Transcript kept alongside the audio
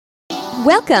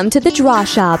Welcome to the Draw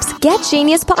Shop's Get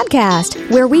Genius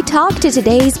podcast, where we talk to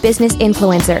today's business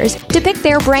influencers to pick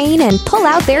their brain and pull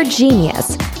out their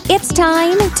genius. It's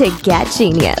time to get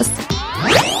genius.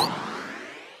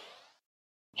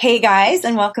 Hey guys,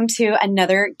 and welcome to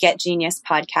another Get Genius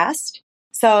podcast.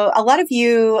 So a lot of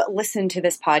you listen to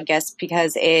this podcast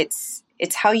because it's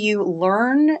how you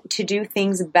learn to do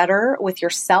things better with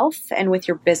yourself and with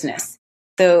your business.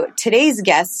 So today's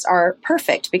guests are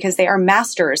perfect because they are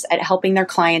masters at helping their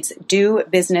clients do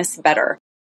business better.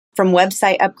 From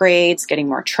website upgrades, getting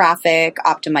more traffic,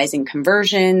 optimizing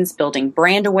conversions, building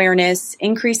brand awareness,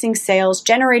 increasing sales,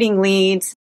 generating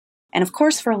leads, and of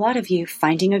course, for a lot of you,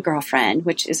 finding a girlfriend,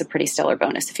 which is a pretty stellar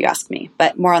bonus if you ask me,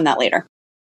 but more on that later.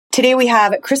 Today we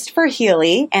have Christopher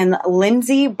Healy and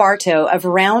Lindsay Bartow of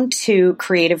Round 2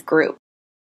 Creative Group.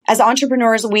 As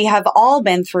entrepreneurs, we have all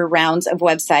been through rounds of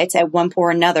websites at one point or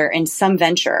another in some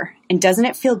venture. And doesn't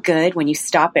it feel good when you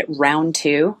stop at round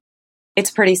 2?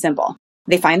 It's pretty simple.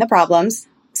 They find the problems,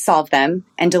 solve them,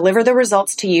 and deliver the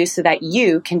results to you so that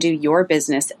you can do your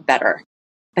business better.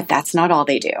 But that's not all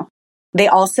they do. They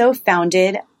also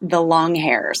founded The Long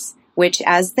Hairs, which,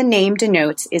 as the name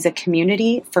denotes, is a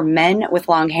community for men with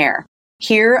long hair.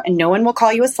 Here, no one will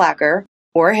call you a slacker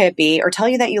or a hippie or tell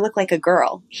you that you look like a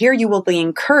girl. Here, you will be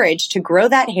encouraged to grow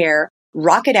that hair,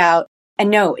 rock it out, and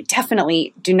no,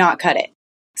 definitely do not cut it.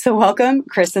 So welcome,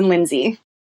 Chris and Lindsay.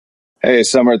 Hey,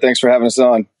 Summer. Thanks for having us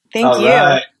on. Thank you.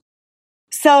 Right.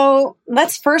 So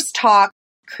let's first talk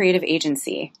creative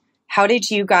agency. How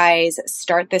did you guys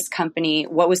start this company?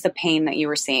 What was the pain that you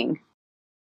were seeing?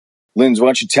 Linz, why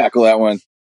don't you tackle that one?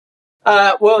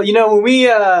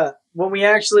 When we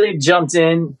actually jumped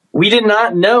in, we did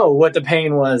not know what the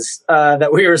pain was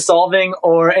that we were solving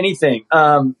or anything.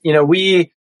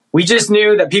 We just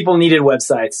knew that people needed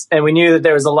websites, and we knew that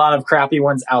there was a lot of crappy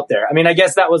ones out there. I mean, I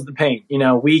guess that was the pain.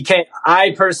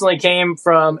 I personally came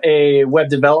from a web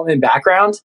development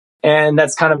background, and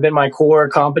that's kind of been my core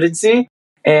competency.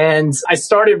 And I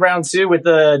started Round 2 with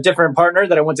a different partner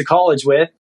that I went to college with.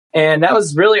 And that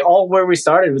was really all where we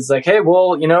started. It was like, hey,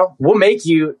 well, we'll make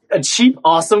you a cheap,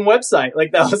 awesome website.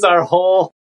 Like, that was our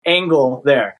whole angle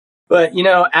there. But,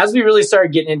 as we really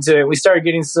started getting into it, we started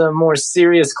getting some more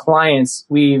serious clients.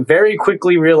 We very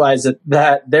quickly realized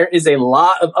that there is a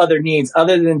lot of other needs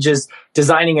other than just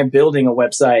designing and building a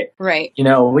website. Right.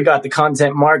 We got the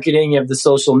content marketing, you have the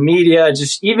social media,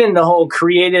 just even the whole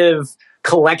creative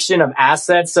collection of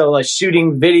assets. So like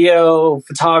shooting video,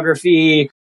 photography,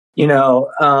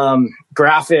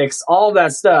 graphics, all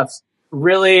that stuff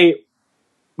really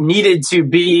needed to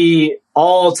be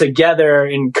all together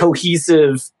in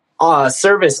cohesive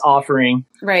service offering.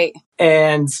 Right.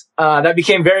 And that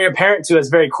became very apparent to us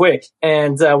very quick.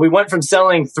 And we went from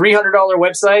selling $300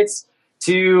 websites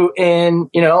to, in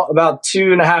about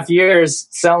 2.5 years,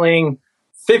 selling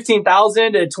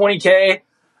 15,000 to 20K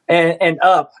and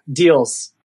up deals.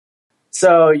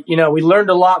 So, we learned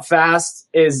a lot fast.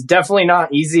 It's definitely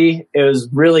not easy. It was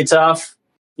really tough.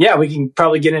 Yeah, we can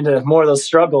probably get into more of those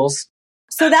struggles.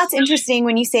 So that's interesting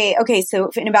when you say, okay, so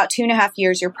in about 2.5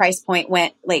 years, your price point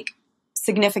went like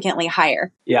significantly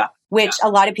higher. Yeah. Which a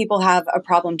lot of people have a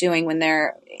problem doing when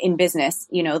they're in business.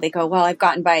 They go, well, I've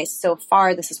gotten by so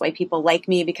far. This is why people like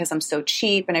me, because I'm so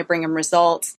cheap and I bring them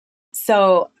results.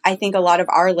 So I think a lot of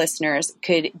our listeners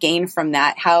could gain from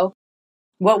that.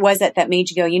 What was it that made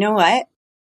you go, you know what?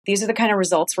 These are the kind of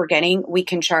results we're getting. We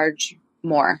can charge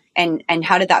more. And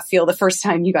how did that feel the first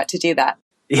time you got to do that?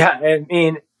 Yeah, I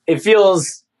mean, it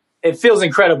feels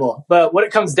incredible. But what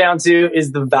it comes down to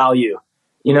is the value.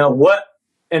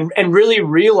 And really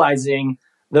realizing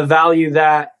the value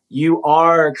that you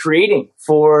are creating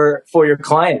for your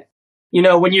client.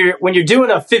 When you're doing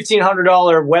a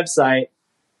 $1,500 website,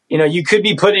 you could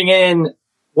be putting in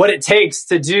what it takes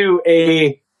to do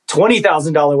a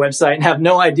 $20,000 website and have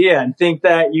no idea and think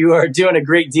that you are doing a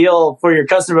great deal for your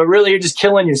customer, but really you're just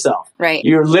killing yourself. Right.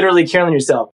 You're literally killing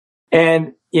yourself.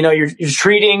 And, you're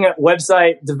treating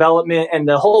website development and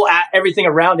the whole everything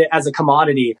around it as a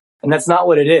commodity. And that's not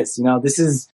what it is.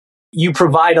 You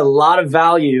provide a lot of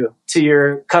value to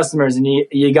your customers, and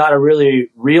you got to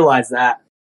really realize that.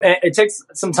 And it takes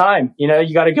some time. You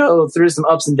got to go through some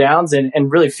ups and downs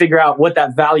and really figure out what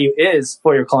that value is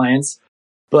for your clients.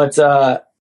 But,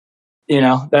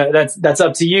 that's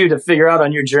up to you to figure out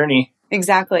on your journey.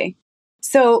 Exactly.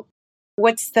 So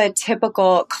what's the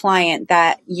typical client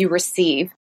that you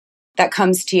receive that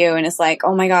comes to you and is like,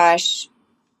 oh my gosh,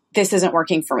 this isn't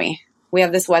working for me. We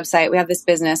have this website, we have this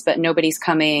business, but nobody's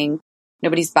coming,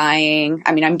 nobody's buying.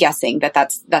 I mean, I'm guessing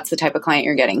that's the type of client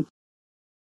you're getting.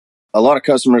 a lot of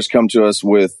customers come to us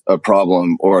with a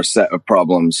problem or a set of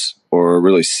problems or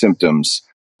really symptoms.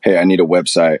 Hey, I need a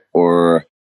website, or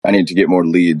I need to get more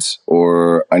leads,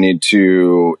 or I need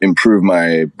to improve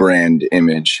my brand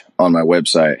image on my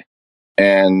website.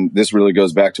 And this really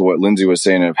goes back to what Lindsay was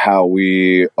saying of how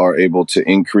we are able to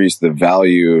increase the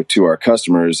value to our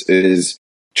customers is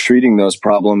treating those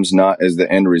problems not as the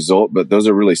end result, but those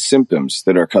are really symptoms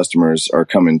that our customers are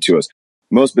coming to us.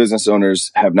 Most business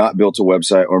owners have not built a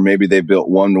website, or maybe they built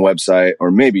one website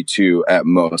or maybe two at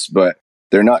most, but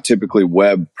they're not typically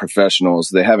web professionals.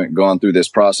 They haven't gone through this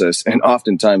process. And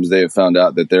oftentimes they have found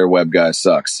out that their web guy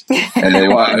sucks and they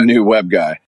want a new web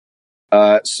guy.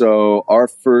 So our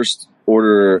first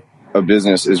order of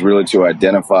business is really to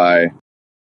identify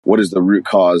what is the root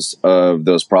cause of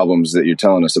those problems that you're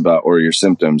telling us about or your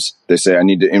symptoms. They say, I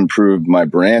need to improve my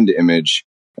brand image.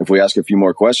 If we ask a few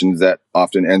more questions, that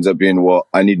often ends up being, well,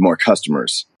 I need more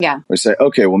customers. Yeah. We say,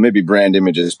 okay, well, maybe brand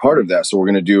image is part of that. So we're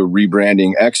going to do a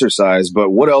rebranding exercise. But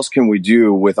what else can we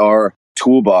do with our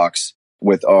toolbox,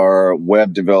 with our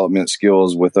web development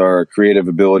skills, with our creative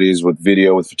abilities, with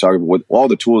video, with photography, with all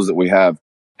the tools that we have?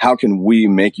 How can we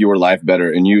make your life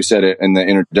better? And you said it in the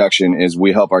introduction, is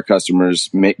we help our customers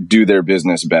do their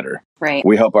business better. Right.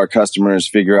 We help our customers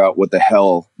figure out what the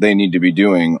hell they need to be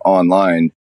doing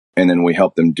online, and then we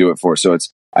help them do it for us. So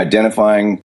it's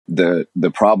identifying the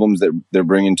problems that they're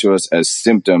bringing to us as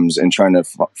symptoms and trying to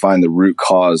find the root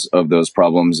cause of those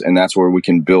problems. And that's where we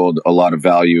can build a lot of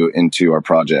value into our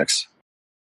projects.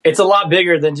 It's a lot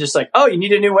bigger than just like, oh, you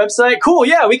need a new website? Cool.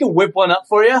 Yeah, we can whip one up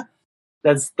for you.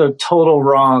 That's the total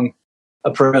wrong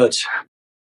approach.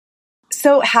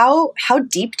 So how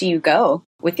deep do you go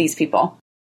with these people?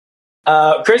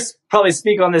 Chris probably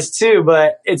speak on this too,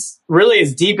 but it's really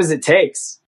as deep as it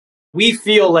takes. We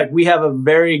feel like we have a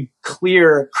very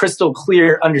clear, crystal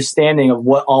clear understanding of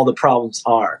what all the problems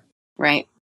are. Right.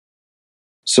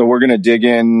 So we're going to dig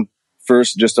in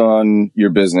first just on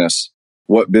your business.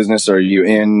 What business are you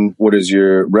in? What is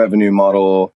your revenue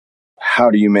model? How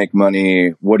do you make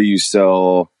money? What do you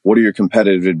sell? What are your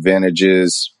competitive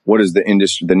advantages? What is the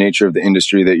industry, the nature of the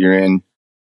industry that you're in?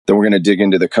 Then we're going to dig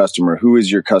into the customer. Who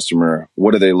is your customer?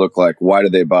 What do they look like? Why do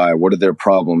they buy? What are their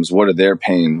problems? What are their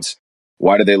pains?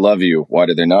 Why do they love you? Why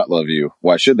do they not love you?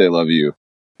 Why should they love you?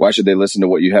 Why should they listen to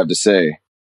what you have to say?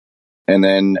 And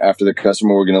then after the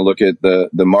customer, we're going to look at the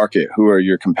market. Who are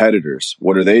your competitors?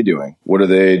 What are they doing? What are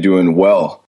they doing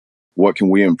well? What can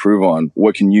we improve on?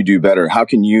 What can you do better? How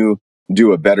can you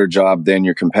do a better job than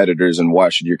your competitors? And why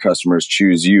should your customers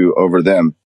choose you over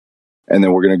them? And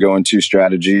then we're going to go into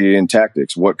strategy and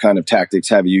tactics. What kind of tactics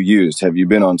have you used? Have you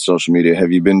been on social media?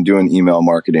 Have you been doing email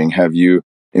marketing? Have you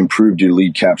improved your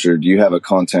lead capture? Do you have a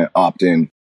content opt-in?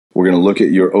 We're going to look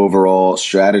at your overall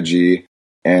strategy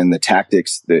and the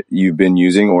tactics that you've been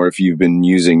using, or if you've been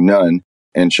using none,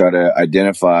 and try to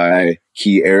identify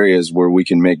key areas where we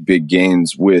can make big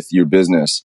gains with your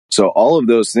business. So all of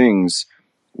those things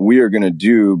we are going to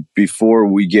do before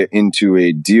we get into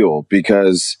a deal,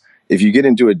 because if you get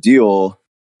into a deal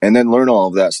and then learn all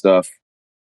of that stuff,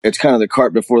 it's kind of the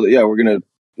cart before the, we're going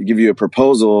to give you a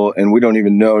proposal and we don't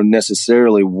even know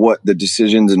necessarily what the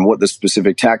decisions and what the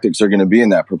specific tactics are going to be in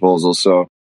that proposal. So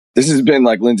this has been,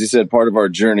 like Lindsay said, part of our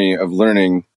journey of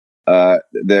learning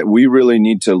that we really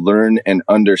need to learn and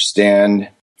understand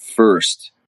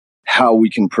first how we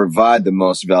can provide the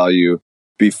most value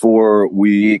before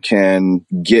we can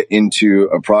get into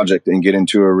a project and get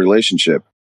into a relationship.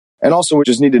 And also, we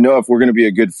just need to know if we're going to be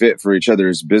a good fit for each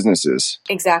other's businesses.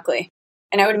 Exactly.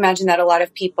 And I would imagine that a lot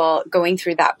of people going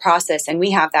through that process, and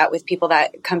we have that with people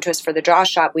that come to us for the draw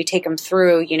shop, we take them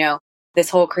through, this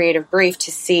whole creative brief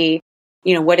to see,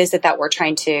 what is it that we're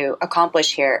trying to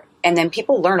accomplish here? And then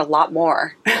people learn a lot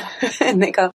more and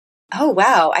they go, oh,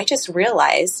 wow, I just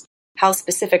realized how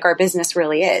specific our business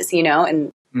really is,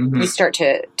 and you start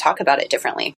to talk about it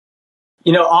differently.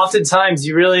 Oftentimes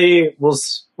you really will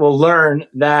learn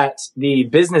that the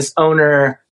business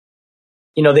owner,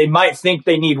 they might think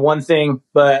they need one thing,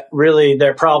 but really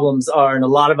their problems are in a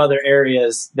lot of other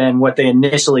areas than what they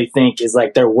initially think is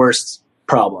like their worst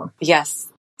problem. Yes,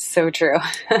 so true.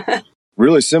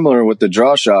 Really similar with the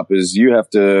draw shop is you have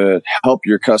to help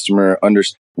your customer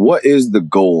understand what is the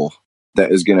goal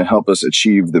that is going to help us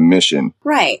achieve the mission.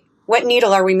 Right. What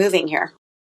needle are we moving here?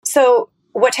 So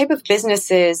what type of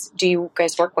businesses do you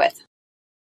guys work with?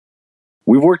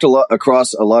 We've worked a lot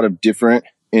across a lot of different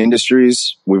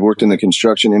industries. We've worked in the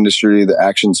construction industry, the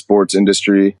action sports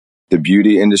industry, the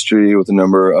beauty industry with a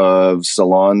number of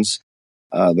salons,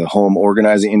 the home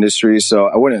organizing industry. So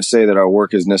I wouldn't say that our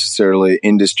work is necessarily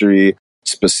industry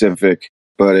specific.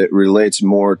 but it relates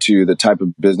more to the type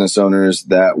of business owners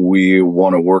that we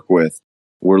want to work with.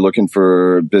 We're looking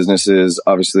for businesses,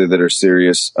 obviously, that are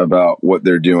serious about what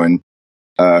they're doing,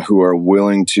 who are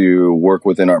willing to work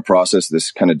within our process,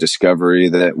 this kind of discovery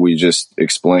that we just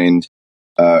explained,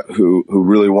 who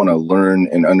really want to learn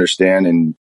and understand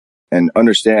and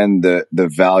understand the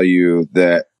value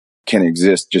that can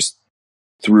exist just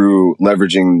through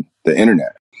leveraging the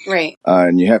internet. Right.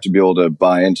 And you have to be able to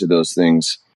buy into those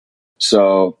things.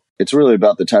 So it's really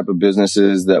about the type of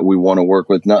businesses that we want to work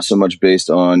with, not so much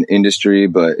based on industry,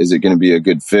 but is it going to be a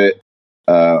good fit?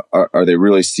 Are they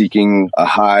really seeking a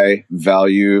high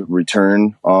value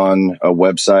return on a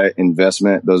website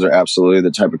investment? Those are absolutely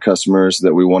the type of customers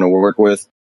that we want to work with.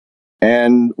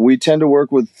 And we tend to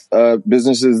work with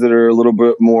businesses that are a little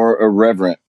bit more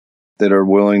irreverent, that are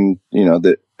willing,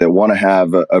 that want to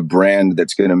have a brand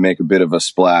that's going to make a bit of a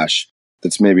splash,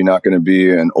 that's maybe not going to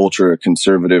be an ultra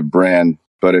conservative brand.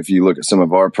 But if you look at some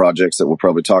of our projects that we'll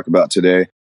probably talk about today,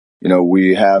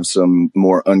 we have some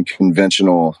more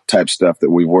unconventional type stuff that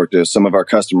we've worked with. Some of our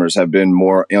customers have been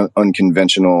more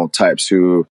unconventional types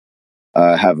who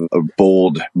have a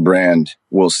bold brand,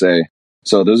 we'll say.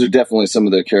 So those are definitely some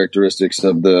of the characteristics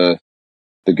of the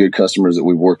good customers that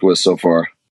we've worked with so far.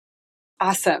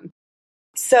 Awesome.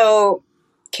 So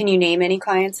can you name any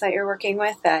clients that you're working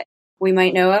with that we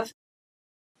might know of?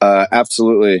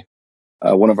 Absolutely.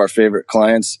 One of our favorite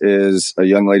clients is a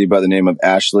young lady by the name of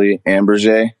Ashley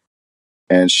Amberger.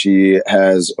 And she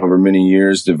has, over many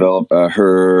years, developed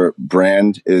her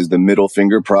brand is the Middle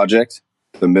Finger Project,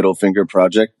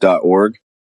 themiddlefingerproject.org.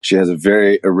 She has a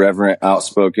very irreverent,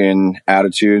 outspoken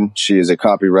attitude. She is a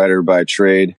copywriter by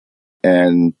trade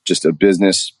and just a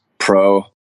business pro.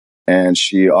 And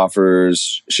she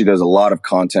does a lot of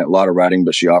content, a lot of writing,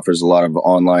 but she offers a lot of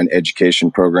online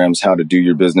education programs, how to do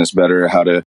your business better, how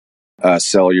to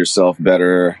sell yourself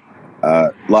better,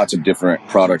 lots of different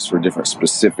products for different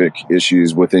specific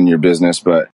issues within your business.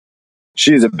 But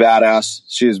she's a badass.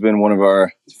 She has been one of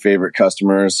our favorite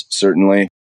customers, certainly.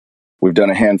 We've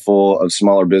done a handful of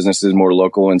smaller businesses, more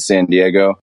local in San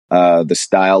Diego. The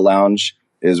Style Lounge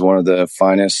is one of the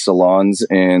finest salons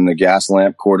in the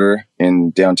Gaslamp Quarter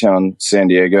in downtown San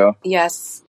Diego.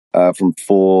 Yes. From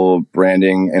full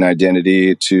branding and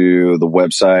identity to the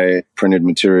website, printed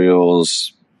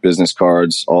materials, business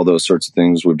cards, all those sorts of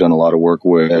things. We've done a lot of work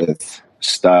with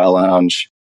Style Lounge.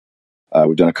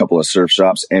 We've done a couple of surf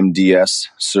shops. MDS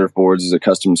Surfboards is a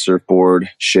custom surfboard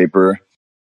shaper.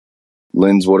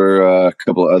 Lynn's, what are a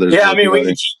couple of others? Yeah, we can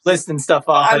keep listing stuff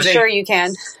off. I'm sure you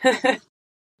can.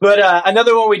 But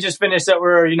another one we just finished that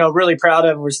we're really proud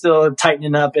of, we're still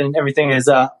tightening up and everything, is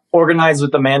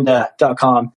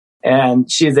organizewithamanda.com.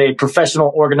 And she's a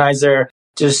professional organizer.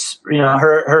 Just,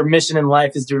 her mission in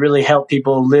life is to really help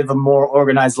people live a more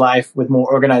organized life with more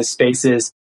organized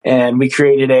spaces. And we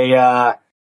created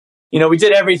we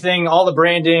did everything, all the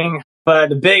branding, but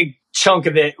the big chunk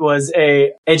of it was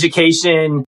a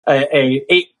education,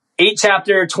 a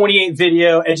 8-chapter, 28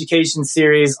 video education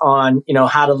series on,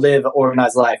 how to live an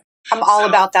organized life. I'm all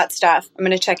about that stuff. I'm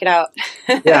going to check it out.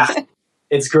 Yeah,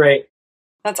 it's great.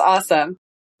 That's awesome.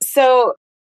 So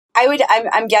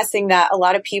I'm guessing that a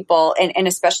lot of people, and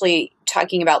especially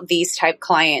talking about these type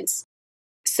clients,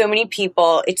 so many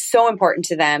people, it's so important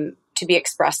to them to be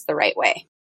expressed the right way,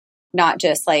 not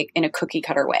just like in a cookie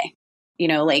cutter way.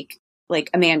 Like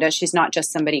Amanda, she's not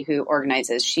just somebody who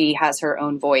organizes. She has her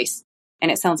own voice. And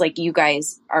it sounds like you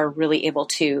guys are really able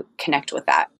to connect with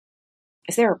that.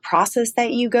 Is there a process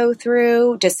that you go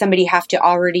through? Does somebody have to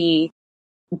already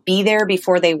be there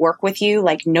before they work with you,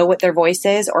 like know what their voice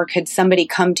is? Or could somebody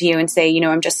come to you and say,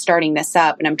 I'm just starting this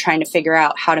up and I'm trying to figure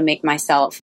out how to make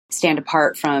myself stand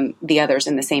apart from the others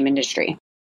in the same industry?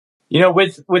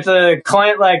 With a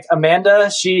client like Amanda,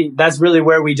 that's really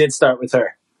where we did start with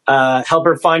her. Help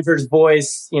her find her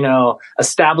voice,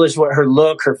 establish what her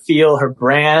look, her feel, her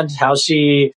brand,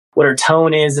 what her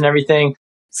tone is and everything.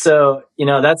 So,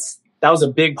 that was a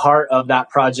big part of that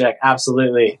project.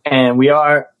 Absolutely. And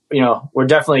we're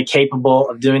definitely capable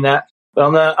of doing that. But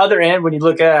on the other end, when you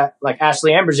look at like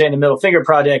Ashley Amberger in the Middle Finger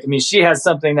Project, she has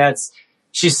something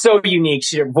she's so unique.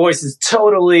 Her voice is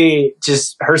totally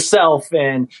just herself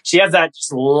and she has that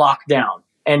just locked down.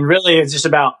 And really it's just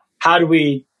about how do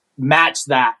we match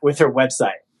that with her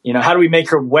website? How do we make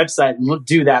her website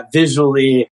do that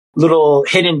visually, little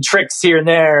hidden tricks here and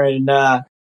there. And,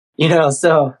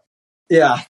 so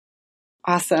yeah.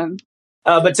 Awesome.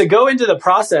 But to go into the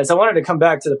process, I wanted to come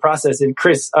back to the process. And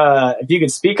Chris, if you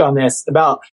could speak on this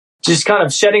about just kind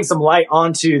of shedding some light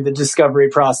onto the discovery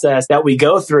process that we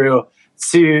go through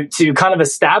to kind of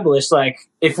establish, like,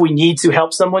 if we need to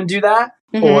help someone do that,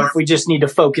 or if we just need to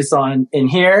focus on in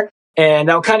here. And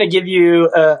that'll kind of give you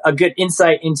a good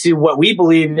insight into what we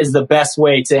believe is the best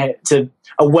way to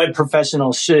a web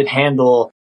professional should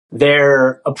handle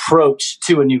their approach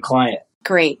to a new client.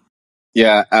 Great.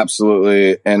 Yeah,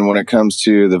 absolutely. And when it comes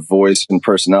to the voice and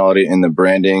personality and the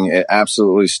branding, it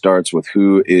absolutely starts with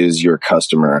who is your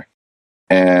customer.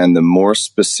 And the more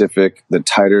specific, the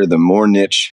tighter, the more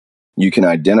niche you can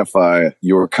identify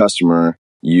your customer,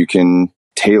 you can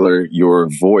tailor your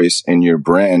voice and your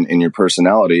brand and your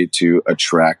personality to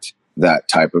attract that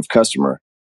type of customer.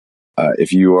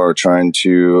 If you are trying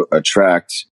to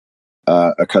attract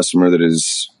a customer that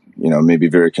is, maybe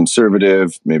very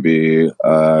conservative, maybe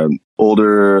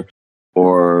older,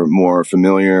 or more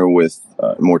familiar with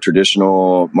more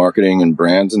traditional marketing and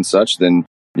brands and such, then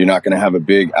you're not going to have a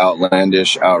big,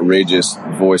 outlandish, outrageous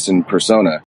voice and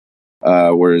persona.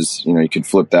 Whereas, you could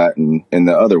flip that in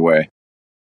the other way.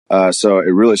 So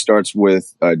it really starts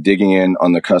with digging in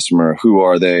on the customer. Who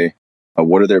are they?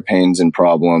 What are their pains and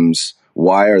problems?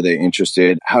 Why are they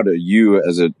interested? How do you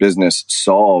as a business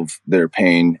solve their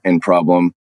pain and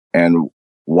problem? And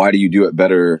why do you do it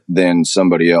better than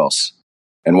somebody else?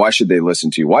 And why should they listen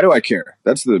to you? Why do I care?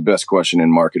 That's the best question in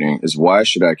marketing is why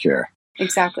should I care?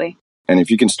 Exactly. And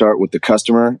if you can start with the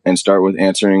customer and start with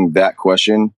answering that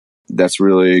question, that's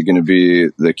really going to be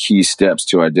the key steps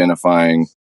to identifying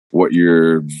what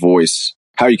your voice,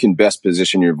 how you can best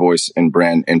position your voice and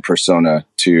brand and persona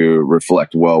to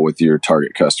reflect well with your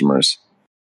target customers.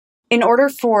 In order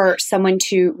for someone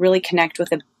to really connect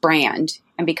with a brand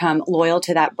and become loyal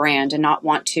to that brand and not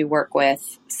want to work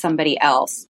with somebody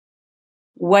else,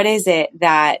 what is it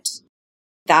that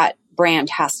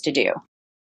brand has to do?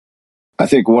 I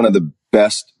think one of the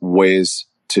best ways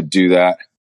to do that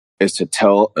is to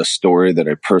tell a story that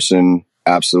a person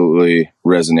absolutely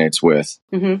resonates with.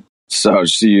 Mm-hmm. So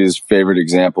Shia's favorite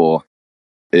example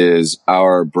is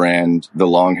our brand, the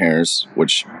Longhairs,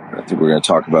 which I think we're going to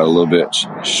talk about a little bit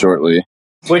shortly.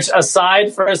 Which,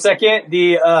 aside for a second,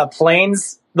 the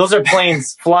planes, those are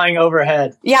planes flying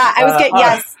overhead. Yeah, I was getting,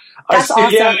 yes. Our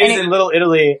studio awesome. Is in Little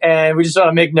Italy, and we just want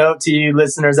to make note to you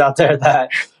listeners out there that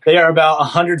they are about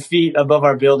 100 feet above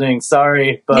our building.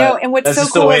 Sorry, but no. And what's so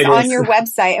cool is on your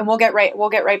website, and we'll get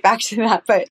right back to that.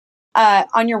 But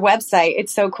on your website,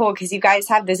 it's so cool because you guys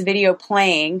have this video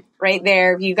playing right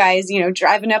there. You guys,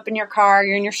 driving up in your car,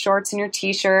 you're in your shorts and your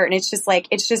t-shirt, and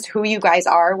it's just who you guys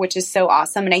are, which is so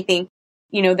awesome. And I think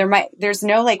there's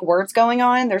no words going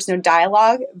on, there's no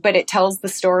dialogue, but it tells the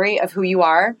story of who you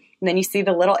are. And then you see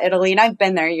the Little Italy, and I've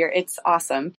been there. It's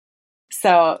awesome.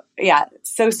 So yeah,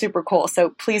 so super cool.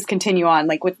 So please continue on,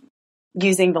 with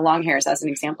using the Longhairs as an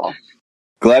example.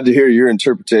 Glad to hear your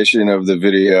interpretation of the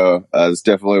video. It's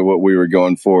definitely what we were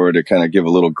going for, to kind of give a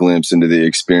little glimpse into the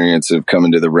experience of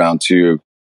coming to the Round 2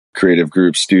 Creative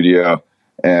Group studio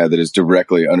that is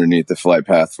directly underneath the flight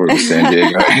path for the San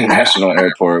Diego International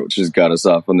Airport, which has got us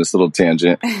off on this little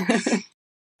tangent.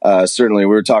 Certainly,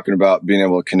 we were talking about being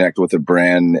able to connect with a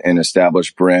brand and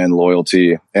establish brand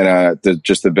loyalty. And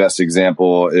just the best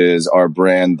example is our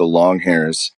brand, the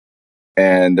Longhairs.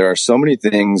 And there are so many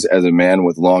things as a man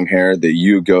with long hair that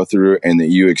you go through and that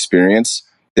you experience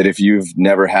that if you've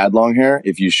never had long hair,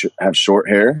 if you have short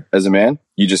hair as a man,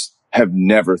 you just have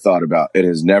never thought about. It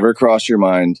has never crossed your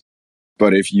mind.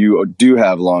 But if you do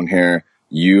have long hair,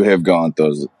 you have gone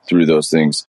through those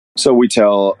things. So we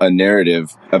tell a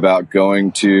narrative about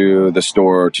going to the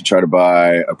store to try to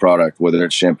buy a product, whether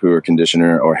it's shampoo or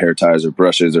conditioner or hair ties or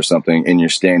brushes or something, and you're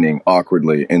standing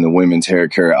awkwardly in the women's hair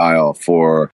care aisle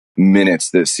for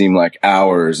minutes that seem like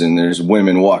hours, and there's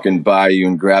women walking by you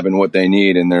and grabbing what they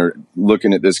need, and they're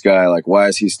looking at this guy like, why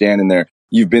is he standing there?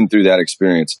 You've been through that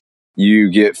experience.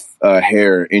 You get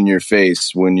hair in your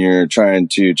face when you're trying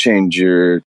to change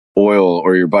your oil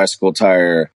or your bicycle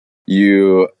tire.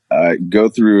 You go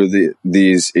through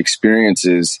these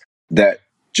experiences that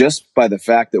just by the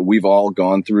fact that we've all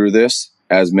gone through this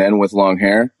as men with long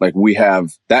hair,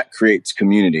 that creates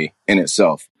community in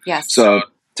itself. Yes. So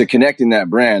to connect in that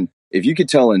brand, if you could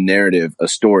tell a narrative, a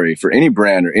story for any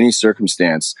brand or any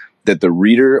circumstance that the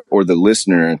reader or the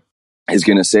listener is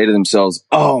going to say to themselves,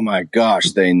 oh my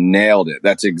gosh, they nailed it.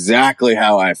 That's exactly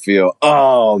how I feel.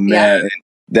 Oh man. Yeah.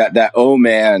 That oh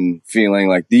man feeling,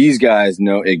 like these guys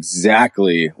know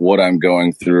exactly what I'm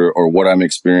going through or what I'm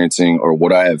experiencing or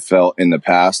what I have felt in the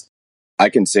past. I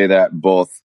can say that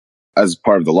both as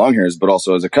part of the Longhairs, but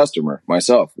also as a customer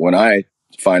myself. When I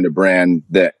find a brand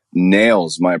that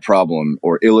nails my problem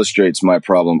or illustrates my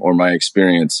problem or my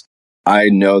experience, I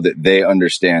know that they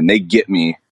understand, they get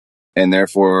me, and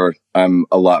therefore I'm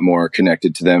a lot more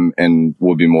connected to them and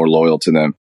will be more loyal to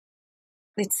them.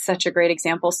 it's such a great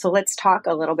example. So let's talk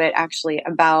a little bit actually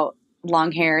about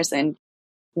long hairs and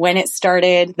when it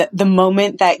started, the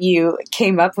moment that you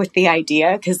came up with the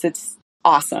idea, because it's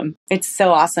awesome. It's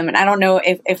so awesome. And I don't know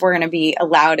if we're going to be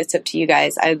allowed. It's up to you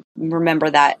guys. I remember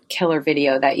that killer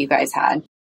video that you guys had.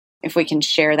 If we can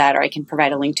share that or I can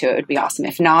provide a link to it, it would be awesome.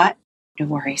 If not, no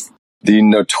worries. The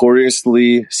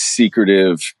notoriously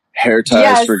secretive Hair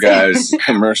Ties for Guys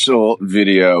commercial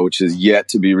video, which is yet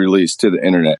to be released to the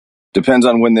internet. Depends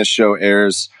on when this show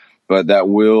airs, but that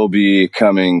will be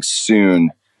coming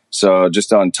soon. So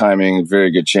just on timing,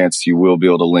 very good chance you will be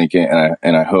able to link it.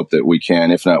 And I hope that we can.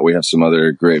 If not, we have some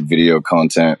other great video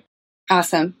content.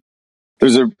 Awesome.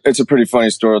 It's a pretty funny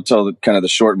story. I'll tell kind of the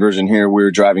short version here. We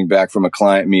were driving back from a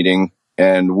client meeting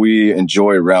and we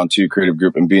enjoy Round 2 Creative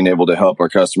Group and being able to help our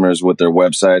customers with their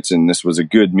websites. And this was a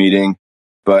good meeting,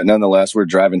 but nonetheless, we're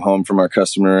driving home from our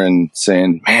customer and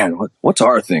saying, man, what's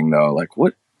our thing though? Like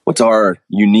what's our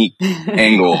unique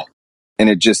angle? And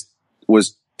it just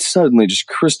was suddenly just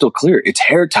crystal clear. It's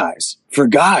hair ties for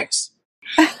guys.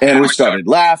 And we started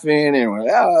laughing and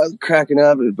we're cracking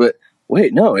up. But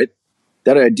wait, no,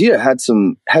 that idea had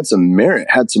some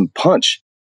merit, had some punch.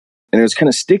 And it was kind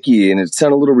of sticky and it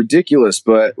sounded a little ridiculous,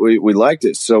 but we liked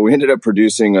it. So we ended up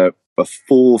producing a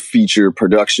full feature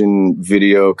production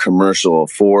video commercial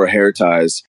for hair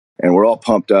ties. And we're all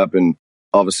pumped up. And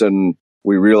all of a sudden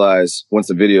we realize once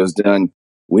the video is done,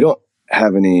 we don't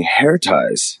have any hair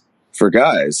ties for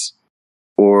guys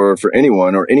or for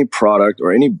anyone or any product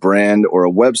or any brand or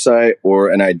a website or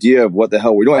an idea of what the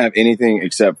hell. We don't have anything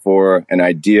except for an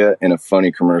idea and a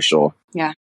funny commercial.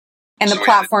 Yeah. And the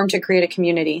platform to create a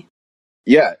community.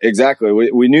 Yeah, exactly.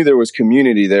 We knew there was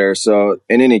community there. So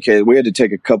in any case, we had to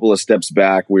take a couple of steps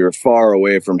back. We were far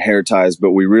away from hair ties,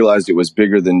 but we realized it was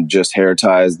bigger than just hair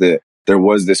ties, that there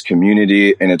was this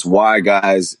community, and it's why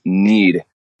guys need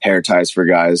Hair Ties for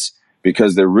Guys.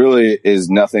 Because there really is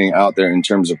nothing out there in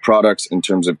terms of products, in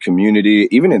terms of community,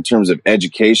 even in terms of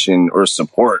education or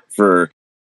support for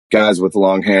guys with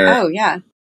long hair. Oh, yeah.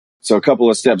 So a couple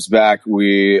of steps back,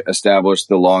 we established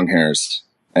the Long Hairs.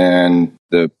 And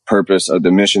the purpose of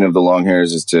the mission of the Long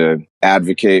Hairs is to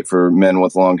advocate for men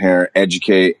with long hair,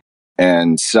 educate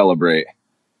and celebrate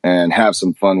and have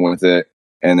some fun with it.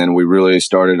 And then we really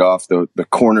started off the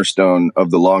cornerstone of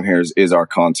the Long Hairs is our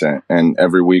content. And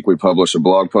every week we publish a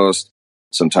blog post.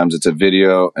 Sometimes it's a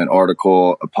video, an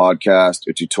article, a podcast,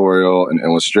 a tutorial, an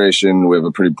illustration. We have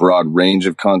a pretty broad range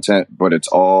of content, but it's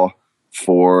all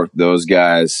for those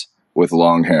guys with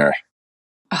long hair.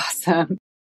 Awesome.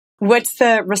 What's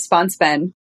the response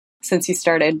been since you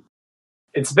started?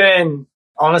 It's been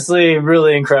honestly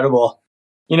really incredible.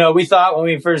 We thought when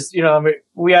we first,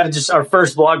 we had just our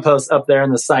first blog post up there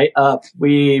and the site up.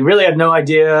 We really had no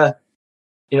idea,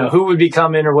 who would be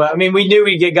coming or what. I mean, we knew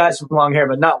we'd get guys with long hair,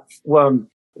 but not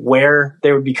where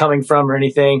they would be coming from or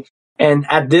anything. And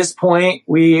at this point,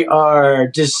 we are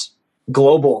just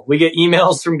global. We get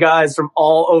emails from guys from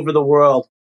all over the world,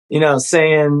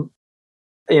 saying,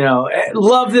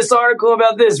 love this article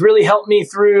about this, really helped me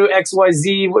through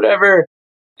XYZ, whatever.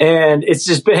 And it's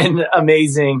just been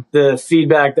amazing, the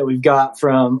feedback that we've got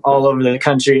from all over the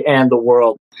country and the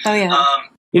world. Oh,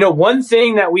 yeah. One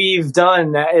thing that we've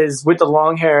done that is with the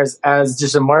Long Hairs as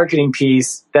just a marketing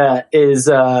piece that is,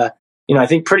 I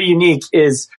think pretty unique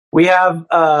is we have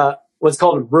what's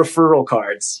called referral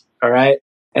cards. All right.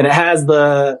 And it has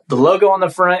the logo on the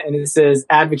front and it says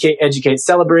advocate, educate,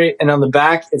 celebrate. And on the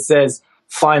back, it says,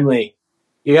 finally,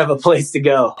 you have a place to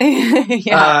go.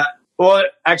 Yeah.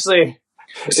 Actually,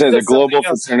 it says a global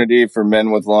fraternity for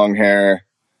men with long hair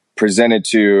presented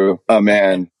to a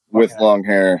man with long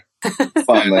hair.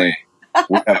 Finally,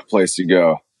 we have a place to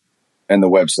go and the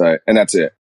website. And that's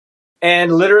it.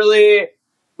 And literally,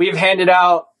 we've handed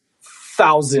out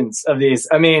thousands of these.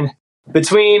 I mean,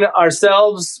 between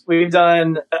ourselves, we've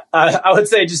done, I would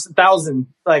say just 1,000,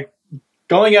 like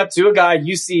going up to a guy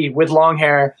you see with long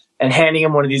hair and handing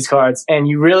him one of these cards. And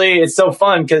it's so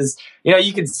fun because,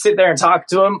 you could sit there and talk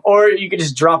to him, or you could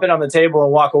just drop it on the table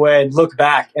and walk away and look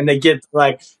back and they get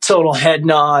like total head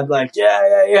nod, like,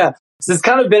 yeah. So it's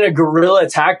kind of been a guerrilla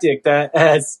tactic that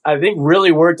has, I think,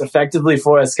 really worked effectively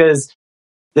for us because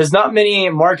there's not many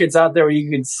markets out there where you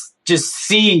could just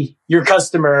see your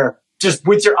customer just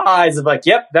with your eyes of like,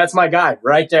 yep, that's my guy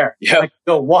right there. Yep. Like,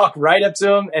 go walk right up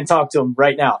to him and talk to him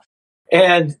right now.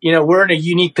 And, we're in a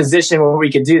unique position where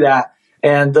we could do that.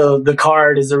 And the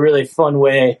card is a really fun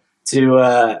way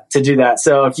to do that.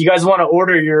 So if you guys want to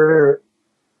order your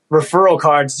referral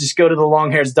cards, just go to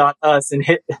thelonghairs.us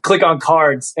and click on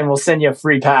cards and we'll send you a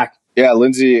free pack. Yeah.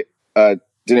 Lindsay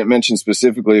didn't mention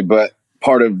specifically, but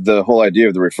part of the whole idea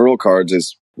of the referral cards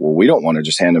is well, we don't want to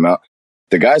just hand them out.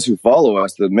 The guys who follow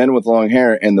us, the men with long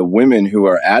hair and the women who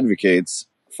are advocates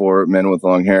for men with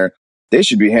long hair, they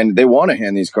should be they want to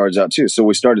hand these cards out too. So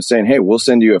we started saying, hey, we'll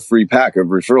send you a free pack of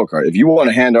referral cards. If you want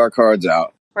to hand our cards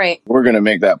out, right, we're going to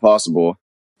make that possible.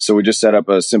 So we just set up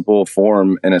a simple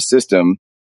form and a system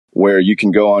where you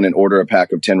can go on and order a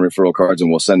pack of 10 referral cards and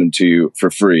we'll send them to you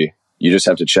for free. You just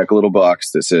have to check a little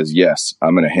box that says, yes,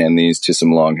 I'm going to hand these to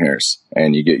some long hairs,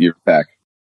 and you get your pack.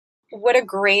 What a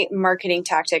great marketing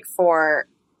tactic for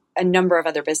a number of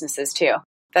other businesses too.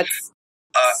 That's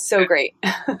so great.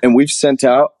 And we've sent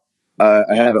out, I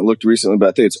haven't looked recently, but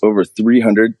I think it's over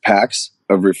 300 packs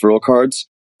of referral cards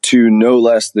to no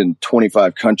less than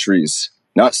 25 countries,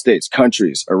 not states,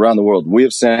 countries around the world. We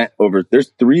have sent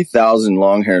there's 3,000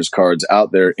 long hairs cards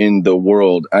out there in the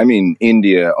world. I mean,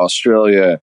 India,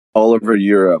 Australia, all over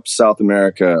Europe, South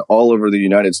America, all over the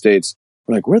United States.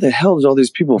 We're like, where the hell did all these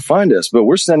people find us? But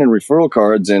we're sending referral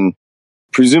cards, and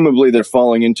presumably they're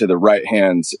falling into the right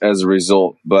hands as a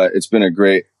result. But it's been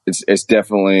it's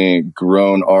definitely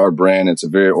grown our brand. It's a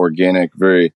very organic,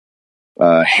 very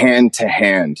hand to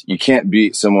hand. You can't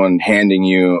beat someone handing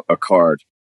you a card.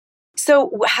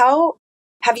 So how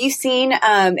have you seen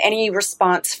any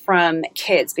response from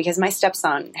kids? Because my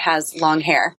stepson has long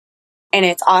hair. And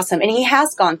it's awesome. And he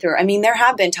has gone through, I mean, there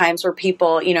have been times where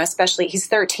people, especially he's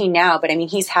 13 now, but I mean,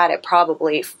 he's had it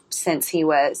probably since he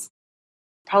was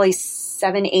probably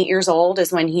 7, 8 years old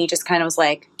is when he just kind of was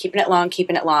like keeping it long.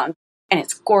 And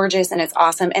it's gorgeous and it's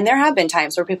awesome. And there have been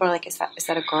times where people are like, is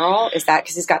that a girl? Is that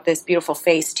because he's got this beautiful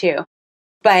face too?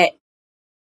 But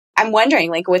I'm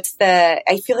wondering, like,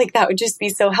 I feel like that would just be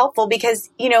so helpful because,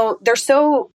 they're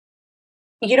so,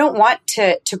 you don't want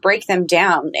to break them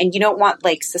down, and you don't want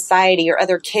like society or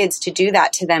other kids to do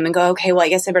that to them and go, okay, well, I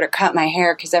guess I better cut my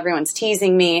hair because everyone's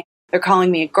teasing me. They're calling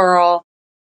me a girl.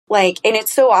 Like, and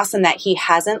it's so awesome that he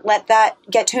hasn't let that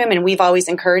get to him. And we've always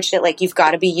encouraged it. Like, you've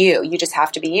got to be you. You just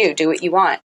have to be you. Do what you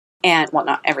want. And well,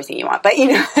 not everything you want, but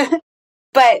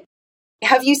but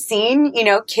have you seen,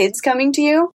 kids coming to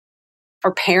you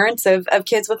or parents of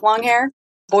kids with long hair,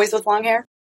 boys with long hair?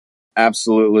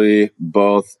 Absolutely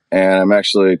both. And I'm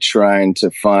actually trying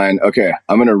to find,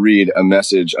 I'm going to read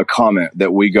a comment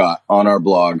that we got on our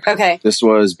blog. Okay. This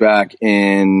was back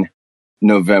in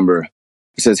November.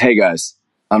 It says, hey guys,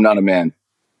 I'm not a man.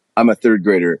 I'm a third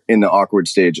grader in the awkward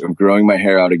stage of growing my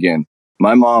hair out again.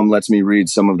 My mom lets me read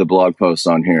some of the blog posts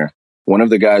on here. One of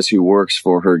the guys who works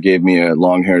for her gave me a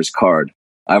long hairs card.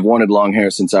 I've wanted long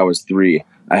hair since I was 3.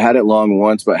 I had it long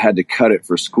once, but had to cut it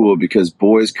for school because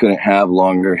boys couldn't have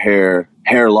longer hair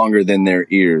longer than their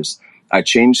ears. I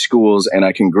changed schools and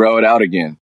I can grow it out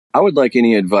again. I would like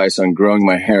any advice on growing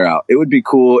my hair out. It would be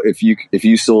cool if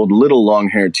you sold little long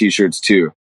hair t-shirts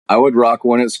too. I would rock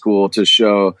one at school to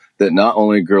show that not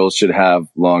only girls should have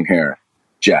long hair.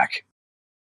 Jack.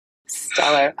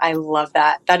 Stellar. I love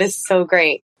that. That is so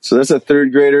great. So that's a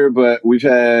third grader, but we've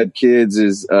had kids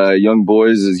young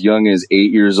boys as young as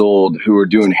 8 years old who are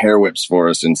doing hair whips for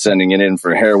us and sending it in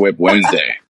for Hair Whip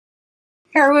Wednesday.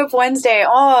 Hair Whip Wednesday.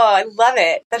 Oh, I love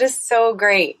it. That is so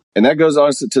great. And that goes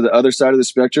on to the other side of the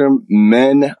spectrum.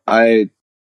 Men,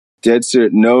 dead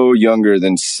set no younger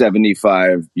than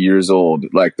 75 years old,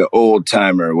 like the old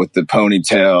timer with the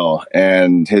ponytail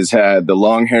and has had the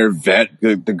long hair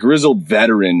the grizzled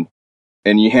veteran.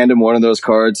 And you hand him one of those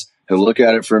cards. He'll look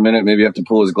at it for a minute, maybe have to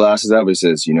pull his glasses out, but he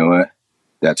says, you know what?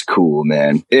 That's cool,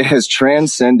 man. It has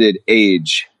transcended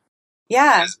age.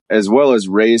 Yeah. As well as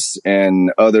race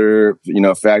and other,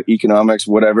 economics,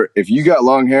 whatever. If you got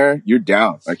long hair, you're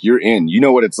down. Like, you're in. You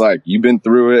know what it's like. You've been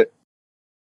through it.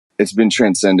 It's been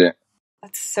transcendent.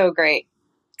 That's so great.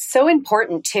 So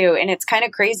important, too. And it's kind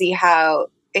of crazy how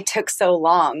it took so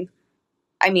long.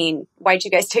 I mean, why'd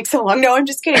you guys take so long? No, I'm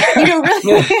just kidding.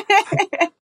 Really.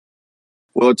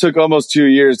 Well, it took almost 2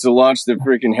 years to launch the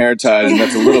freaking hair ties, and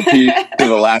that's a little piece of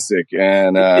elastic.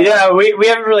 And yeah, we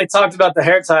haven't really talked about the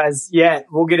hair ties yet.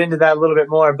 We'll get into that a little bit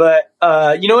more. But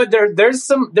you know what? There's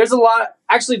a lot.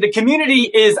 Actually, the community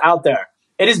is out there.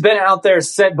 It has been out there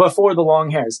set before the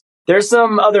long hairs. There's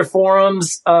some other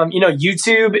forums.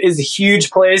 YouTube is a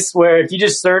huge place where if you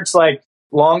just search like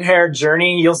long hair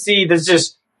journey, you'll see there's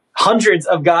just hundreds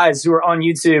of guys who are on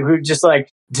YouTube who just like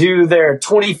do their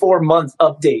 24-month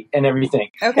update and everything.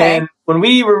 Okay. And when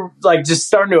we were like just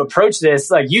starting to approach this,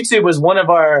 like YouTube was one of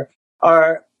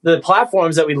the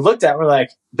platforms that we looked at. We're like,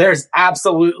 there's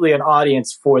absolutely an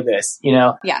audience for this.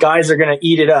 Yeah. Guys are going to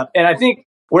eat it up. And I think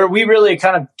where we really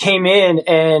kind of came in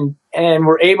and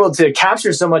were able to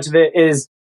capture so much of it is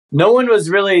no one was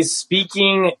really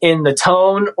speaking in the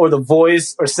tone or the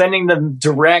voice or sending them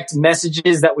direct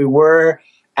messages that we were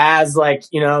as like,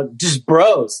 just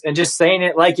bros and just saying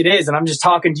it like it is. And I'm just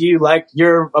talking to you like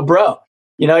you're a bro.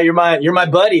 You're my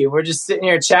buddy. We're just sitting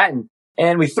here chatting,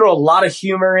 and we throw a lot of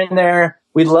humor in there.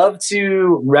 We love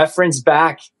to reference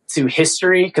back to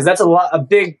history, because that's a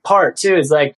big part too, is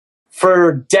like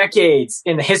for decades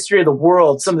in the history of the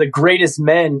world, some of the greatest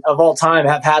men of all time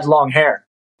have had long hair,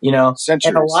 Centuries.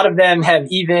 And a lot of them have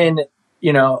even,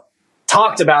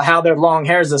 talked about how their long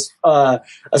hair is a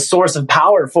source of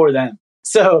power for them.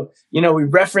 So, we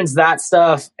reference that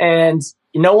stuff, and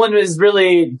no one is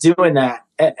really doing that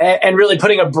and really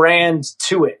putting a brand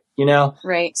to it,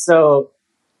 Right. So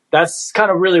that's kind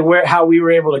of really how we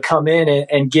were able to come in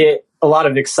and get a lot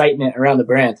of excitement around the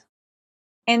brand.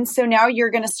 And so now you're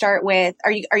going to start with,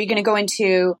 are you going to go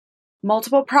into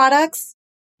multiple products?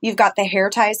 You've got the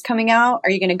hair ties coming out. Are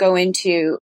you going to go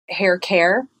into hair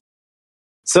care?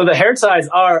 So the hair ties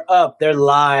are up. They're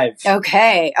live.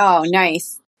 Okay. Oh,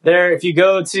 nice. If you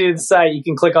go to the site, you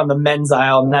can click on the men's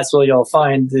aisle, and that's where you'll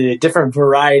find the different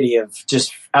variety of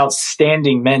just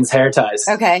outstanding men's hair ties.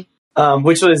 Okay.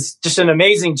 Which was just an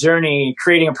amazing journey.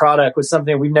 Creating a product was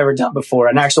something we've never done before,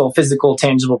 an actual physical,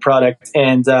 tangible product.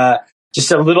 And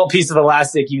just a little piece of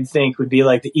elastic you'd think would be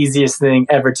like the easiest thing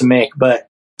ever to make. But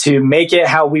to make it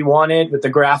how we wanted, with the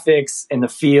graphics and the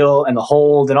feel and the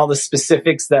hold and all the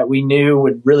specifics that we knew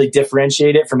would really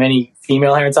differentiate it from any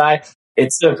female hair tie,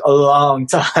 it took a long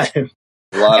time.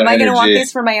 Am I going to want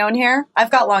this for my own hair?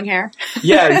 I've got long hair.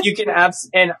 Yeah, you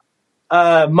can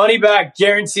money back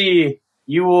guarantee.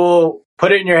 You will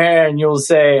put it in your hair and you'll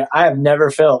say, I have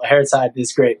never felt a hair tie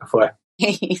this great before.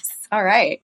 Nice. All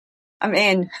right. I'm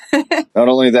in. Not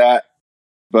only that,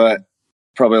 but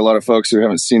probably a lot of folks who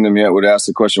haven't seen them yet would ask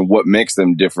the question, what makes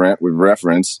them different? We've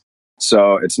referenced.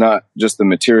 So it's not just the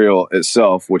material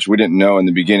itself, which we didn't know in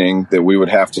the beginning that we would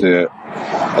have to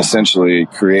essentially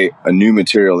create a new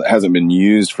material that hasn't been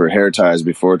used for hair ties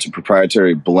before. It's a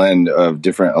proprietary blend of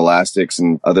different elastics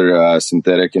and other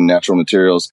synthetic and natural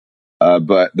materials.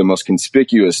 But the most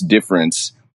conspicuous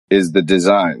difference is the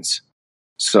designs.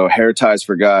 So hair ties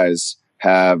for guys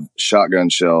have shotgun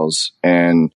shells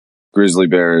and grizzly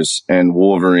bears and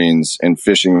wolverines and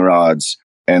fishing rods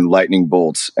and lightning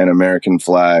bolts and American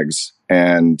flags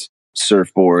and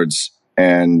surfboards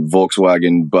and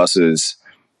Volkswagen buses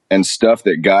and stuff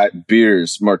that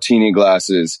beers, martini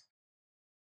glasses.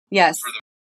 Yes.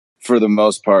 For the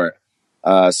most part.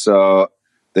 So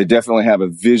they definitely have a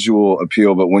visual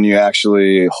appeal, but when you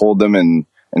actually hold them and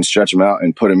stretch them out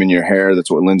and put them in your hair,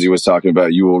 that's what Lindsay was talking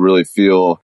about. You will really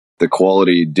feel the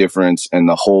quality difference and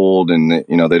the hold, and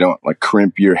they don't like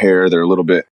crimp your hair. They're a little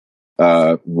bit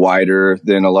wider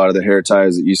than a lot of the hair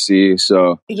ties that you see.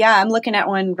 So yeah, I'm looking at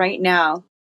one right now.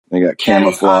 They got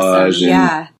camouflage awesome.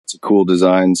 and some cool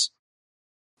designs.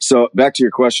 So back to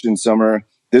your question, Summer.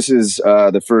 This is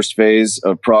the first phase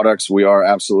of products. We are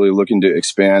absolutely looking to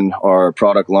expand our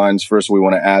product lines. First, we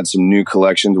want to add some new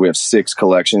collections. We have 6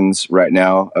 collections right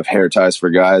now of hair ties for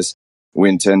guys. We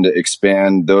intend to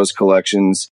expand those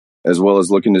collections, as well as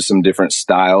look into some different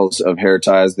styles of hair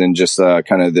ties than just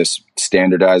kind of this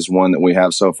standardized one that we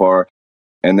have so far.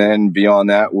 And then beyond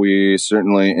that, we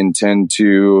certainly intend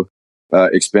to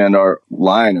expand our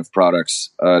line of products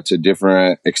to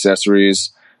different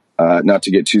accessories. Not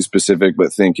to get too specific,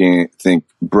 but think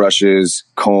brushes,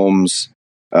 combs,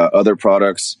 other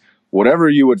products, whatever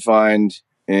you would find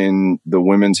in the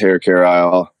women's hair care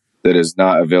aisle that is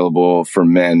not available for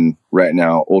men right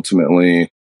now. Ultimately,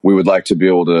 we would like to be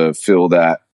able to fill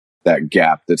that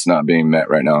gap that's not being met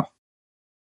right now.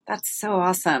 That's so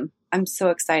awesome. I'm so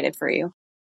excited for you.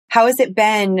 How has it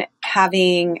been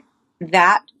having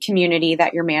that community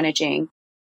that you're managing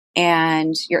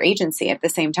and your agency at the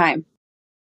same time?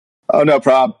 Oh, no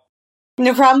problem.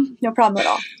 No problem. No problem at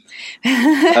all.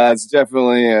 It's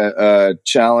definitely a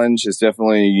challenge. It's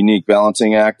definitely a unique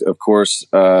balancing act. Of course,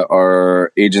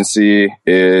 our agency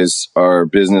is our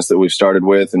business that we've started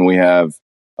with, and we have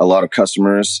a lot of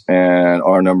customers, and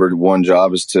our number one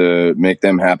job is to make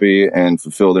them happy and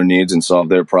fulfill their needs and solve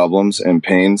their problems and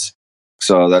pains.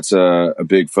 So that's a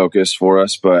big focus for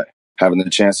us. But having the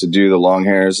chance to do the long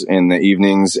hairs in the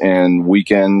evenings and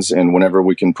weekends and whenever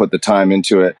we can put the time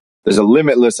into it, there's a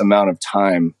limitless amount of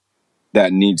time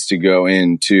that needs to go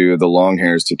into the long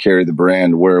hairs to carry the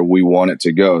brand where we want it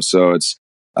to go. So it's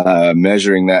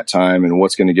measuring that time and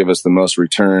what's going to give us the most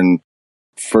return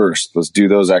first. Let's do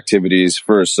those activities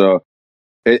first. So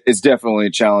it's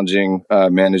definitely challenging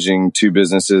managing 2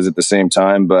 businesses at the same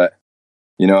time, but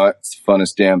it's the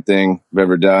funnest damn thing I've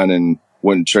ever done, and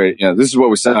wouldn't trade. This is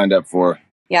what we signed up for.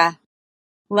 Yeah.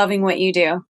 Loving what you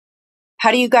do.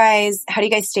 How do you guys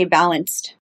stay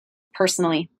balanced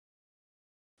personally?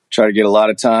 try to get a lot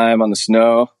of time on the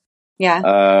snow.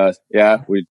 Yeah.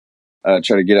 We try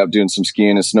to get up doing some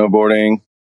skiing and snowboarding.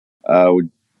 We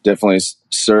definitely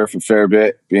surf a fair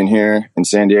bit. Being here in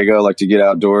San Diego, I like to get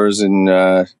outdoors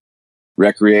and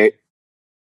recreate.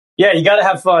 Yeah, you got to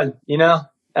have fun, you know?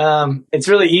 It's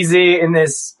really easy in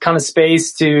this kind of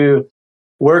space to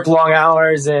work long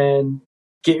hours and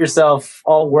get yourself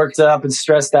all worked up and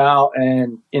stressed out,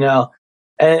 and, you know,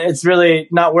 and it's really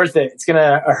not worth it. It's going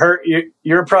to hurt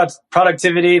your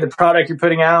productivity, the product you're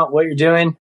putting out, what you're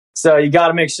doing. So you got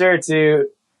to make sure to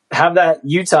have that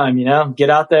you time, you know,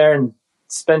 get out there and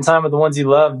spend time with the ones you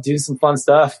love, do some fun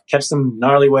stuff, catch some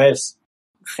gnarly waves.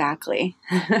 Exactly.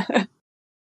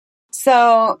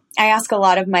 So I ask a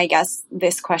lot of my guests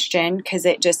this question because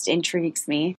it just intrigues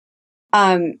me.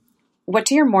 What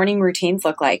do your morning routines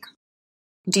look like?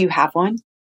 Do you have one?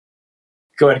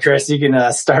 Go ahead, Chris. You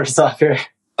can start us off here.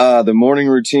 The morning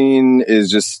routine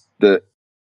is just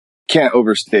can't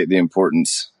overstate the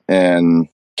importance and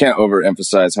can't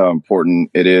overemphasize how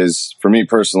important it is for me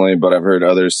personally, but I've heard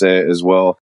others say it as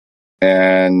well.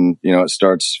 And, you know, it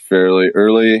starts fairly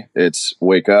early. It's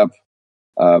wake up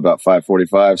about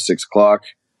 5:45, 6 o'clock,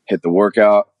 hit the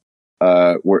workout.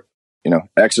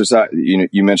 Exercise,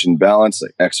 you mentioned balance.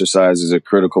 Like, exercise is a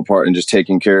critical part in just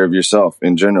taking care of yourself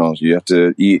in general. You have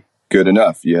to eat good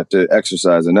enough. You have to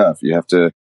exercise enough. You have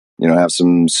to, have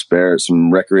some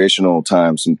recreational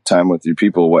time, some time with your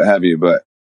people, what have you. But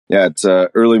yeah, it's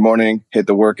early morning, hit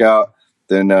the workout,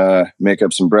 then make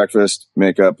up some breakfast,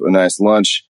 make up a nice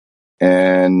lunch,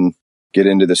 and get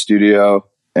into the studio.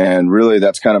 And really,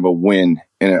 that's kind of a win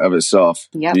in and of itself.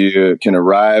 Yep. You can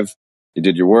arrive, you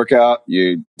did your workout,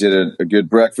 you did a good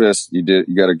breakfast, you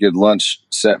got a good lunch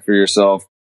set for yourself.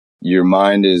 Your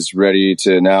mind is ready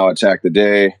to now attack the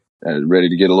day, ready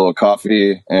to get a little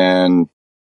coffee. And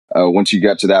once you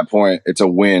get to that point, it's a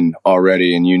win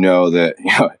already. And you know that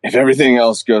if everything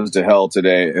else goes to hell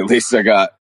today, at least I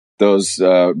got those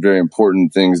very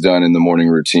important things done in the morning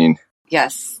routine.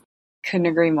 Yes, couldn't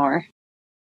agree more.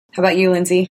 How about you,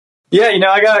 Lindsay? Yeah,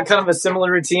 I got kind of a similar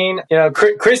routine.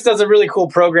 Chris does a really cool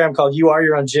program called You Are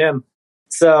Your Own Gym.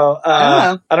 So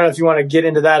I don't know if you want to get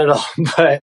into that at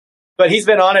all, but he's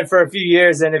been on it for a few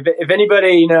years. And if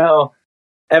anybody,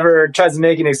 ever tries to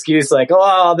make an excuse like,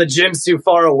 oh, the gym's too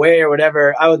far away or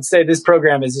whatever, I would say this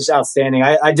program is just outstanding.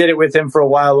 I did it with him for a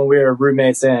while when we were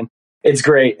roommates, and it's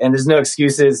great. And there's no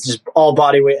excuses, just all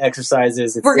body weight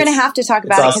exercises. We're going to have to talk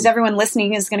about it because everyone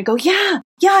listening is going to go, yeah,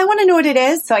 I want to know what it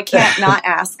is. So I can't not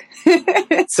ask.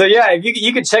 So yeah, if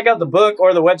you could check out the book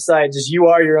or the website, just You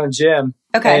Are Your Own Gym.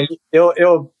 Okay. And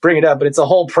it'll bring it up, but it's a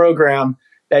whole program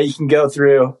that you can go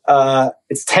through.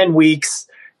 It's 10 weeks,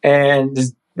 and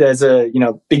there's a,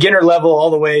 beginner level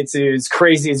all the way to as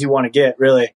crazy as you want to get,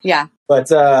 really. Yeah. But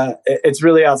it's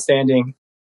really outstanding.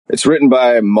 It's written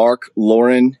by Mark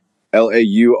Lauren,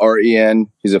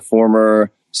 Lauren. He's a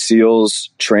former SEALs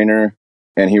trainer,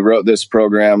 and he wrote this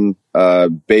program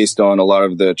based on a lot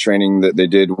of the training that they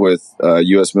did with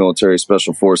U.S. military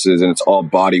special forces, and it's all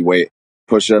body weight.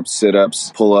 Push-ups,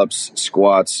 sit-ups, pull-ups,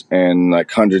 squats, and like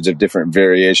hundreds of different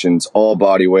variations, all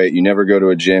body weight. You never go to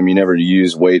a gym. You never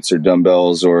use weights or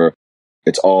dumbbells, or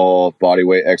it's all body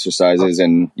weight exercises,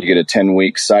 and you get a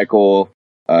 10-week cycle.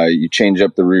 You change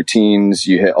up the routines.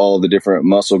 You hit all the different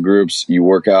muscle groups. You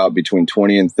work out between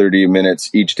 20 and 30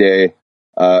 minutes each day,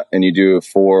 and you do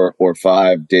 4 or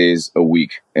 5 days a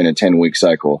week in a 10-week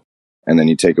cycle. And then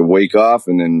you take a week off,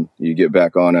 and then you get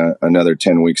back on another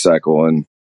 10-week cycle. And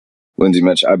Lindsay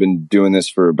mentioned, I've been doing this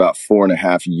for about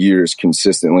 4.5 years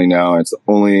consistently now. It's the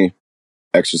only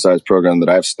exercise program that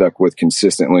I've stuck with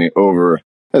consistently over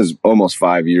almost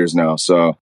 5 years now.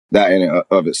 So that in and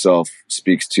of itself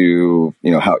speaks to,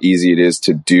 how easy it is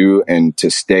to do and to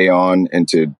stay on and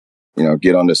to,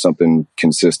 get onto something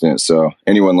consistent. So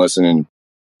anyone listening,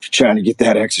 trying to get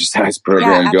that exercise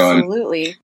program going.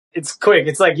 Absolutely. It's quick.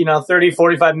 It's like, 30,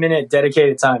 45 minute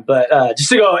dedicated time. But just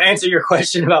to go answer your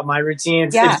question about my routine,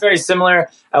 it's very similar.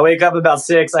 I wake up about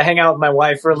 6. I hang out with my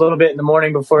wife for a little bit in the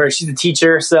morning before she's a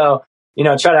teacher. So,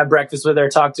 try to have breakfast with her,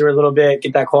 talk to her a little bit,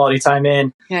 get that quality time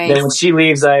in. Nice. Then when she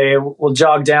leaves, I will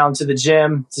jog down to the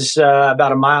gym, just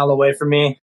about a mile away from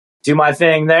me. Do my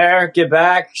thing there, get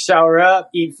back, shower up,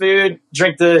 eat food,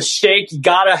 drink the shake. You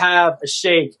got to have a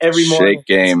shake every morning. Shake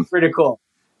game. It's critical.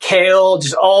 Kale,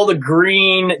 just all the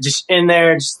green, just in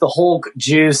there, just the whole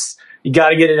juice. You got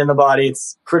to get it in the body.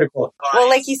 It's critical. Well,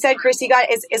 like you said, Chris, you got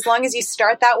as long as you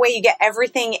start that way, you get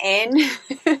everything in.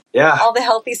 Yeah. All the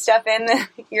healthy stuff in,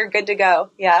 you're good to go.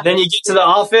 Yeah. Then you get to the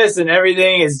office and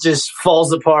everything is just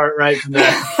falls apart right from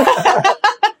there.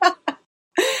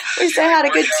 least I had a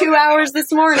good 2 hours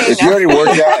this morning. If you already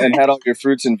worked out and had all your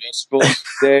fruits and vegetables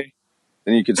today,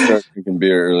 then you could start drinking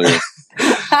beer earlier.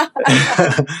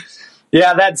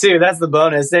 Yeah, that too. That's the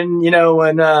bonus. And,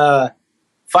 when 5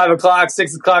 o'clock,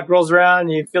 6 o'clock rolls around,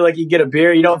 you feel like you get a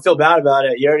beer, you don't feel bad about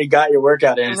it. You already got your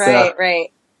workout in. Right, so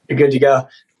right. You're good to go.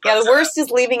 Yeah, the worst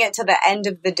is leaving it to the end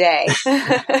of the day.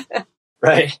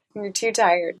 Right. You're too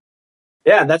tired.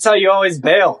 Yeah, that's how you always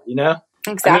bail,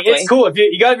 Exactly. I mean, it's cool. If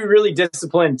you got to be really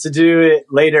disciplined to do it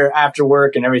later after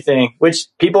work and everything, which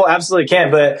people absolutely can.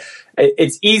 But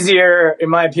it's easier, in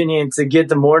my opinion, to get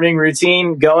the morning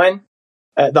routine going.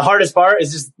 The hardest part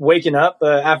is just waking up.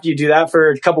 After you do that for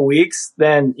a couple weeks,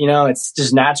 then, it's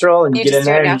just natural and you get in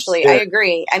there. Naturally. I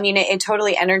agree. I mean, it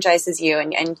totally energizes you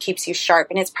and keeps you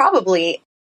sharp. And it's probably,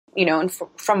 and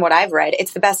from what I've read,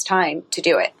 it's the best time to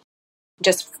do it.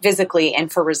 Just physically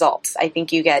and for results. I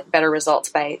think you get better results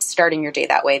by starting your day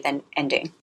that way than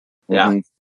ending. Yeah,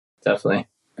 definitely.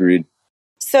 Agreed.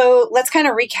 So let's kind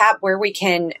of recap where we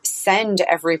can send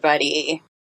everybody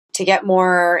to get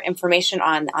more information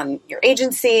on your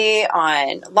agency,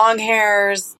 on long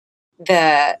hairs,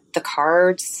 the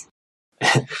cards.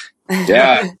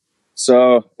 Yeah.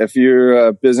 So if you're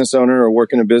a business owner or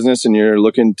working a business and you're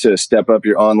looking to step up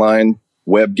your online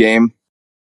web game,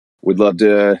 we'd love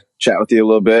to chat with you a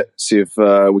little bit, see if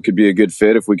we could be a good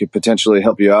fit, if we could potentially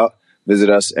help you out. Visit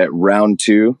us at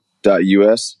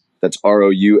round2.us. That's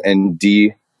ROUND,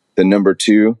 the number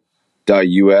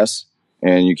 2.us.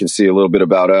 And you can see a little bit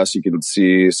about us. You can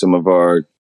see some of our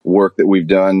work that we've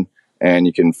done, and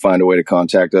you can find a way to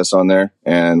contact us on there.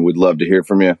 And we'd love to hear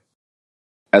from you.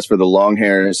 As for the long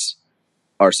hairs,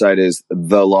 our site is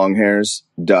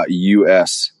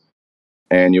thelonghairs.us.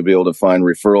 And you'll be able to find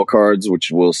referral cards,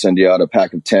 which will send you out a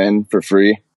pack of 10 for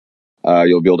free.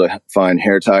 You'll be able to find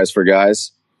hair ties for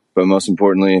guys. But most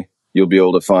importantly, you'll be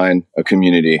able to find a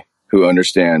community who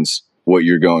understands what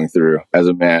you're going through as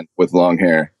a man with long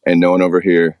hair. And no one over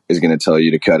here is going to tell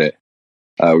you to cut it.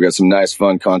 We've got some nice,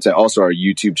 fun content. Also, our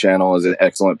YouTube channel is an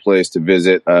excellent place to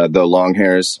visit. The Long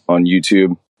Hairs on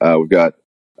YouTube. We've got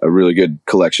a really good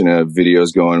collection of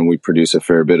videos going, and we produce a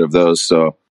fair bit of those.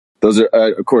 So those are,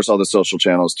 of course, all the social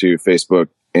channels too, Facebook,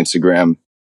 Instagram.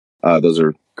 Those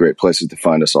are great places to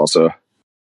find us also.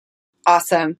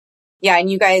 Awesome. Yeah.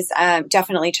 And you guys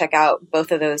definitely check out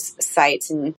both of those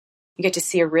sites, and you get to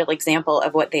see a real example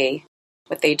of what they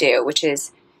do, which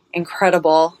is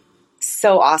incredible.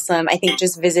 So awesome. I think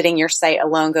just visiting your site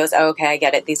alone goes, oh, okay, I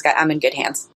get it. These guys, I'm in good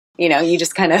hands. You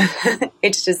just kind of,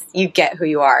 it's just, you get who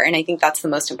you are. And I think that's the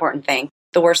most important thing.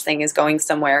 The worst thing is going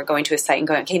somewhere, going to a site and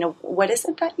going, okay, what is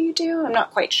it that you do? I'm not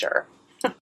quite sure.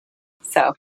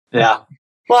 So, yeah.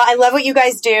 Well, I love what you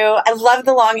guys do. I love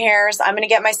the long hairs. I'm going to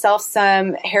get myself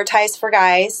some hair ties for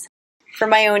guys for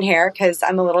my own hair because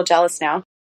I'm a little jealous now.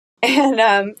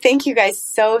 And thank you guys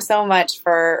so much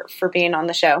for being on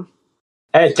the show.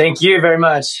 Hey, thank you very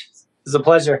much. It was a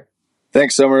pleasure.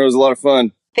 Thanks, Summer. It was a lot of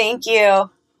fun. Thank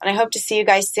you. And I hope to see you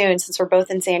guys soon since we're both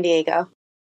in San Diego.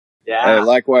 Yeah. Hey,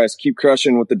 likewise. Keep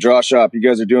crushing with the Draw Shop. You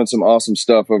guys are doing some awesome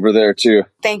stuff over there, too.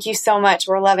 Thank you so much.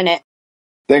 We're loving it.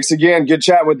 Thanks again. Good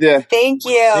chat with you. Thank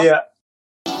you. Yeah.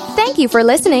 Thank you for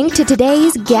listening to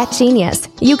today's Get Genius.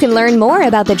 You can learn more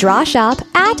about The Draw Shop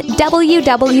at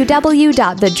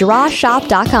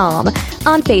www.thedrawshop.com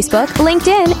on Facebook,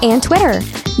 LinkedIn, and Twitter.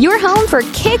 Your home for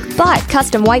kick-butt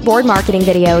custom whiteboard marketing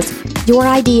videos. Your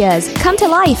ideas come to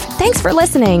life. Thanks for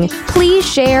listening. Please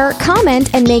share,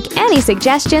 comment, and make any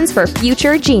suggestions for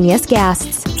future Genius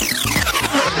guests.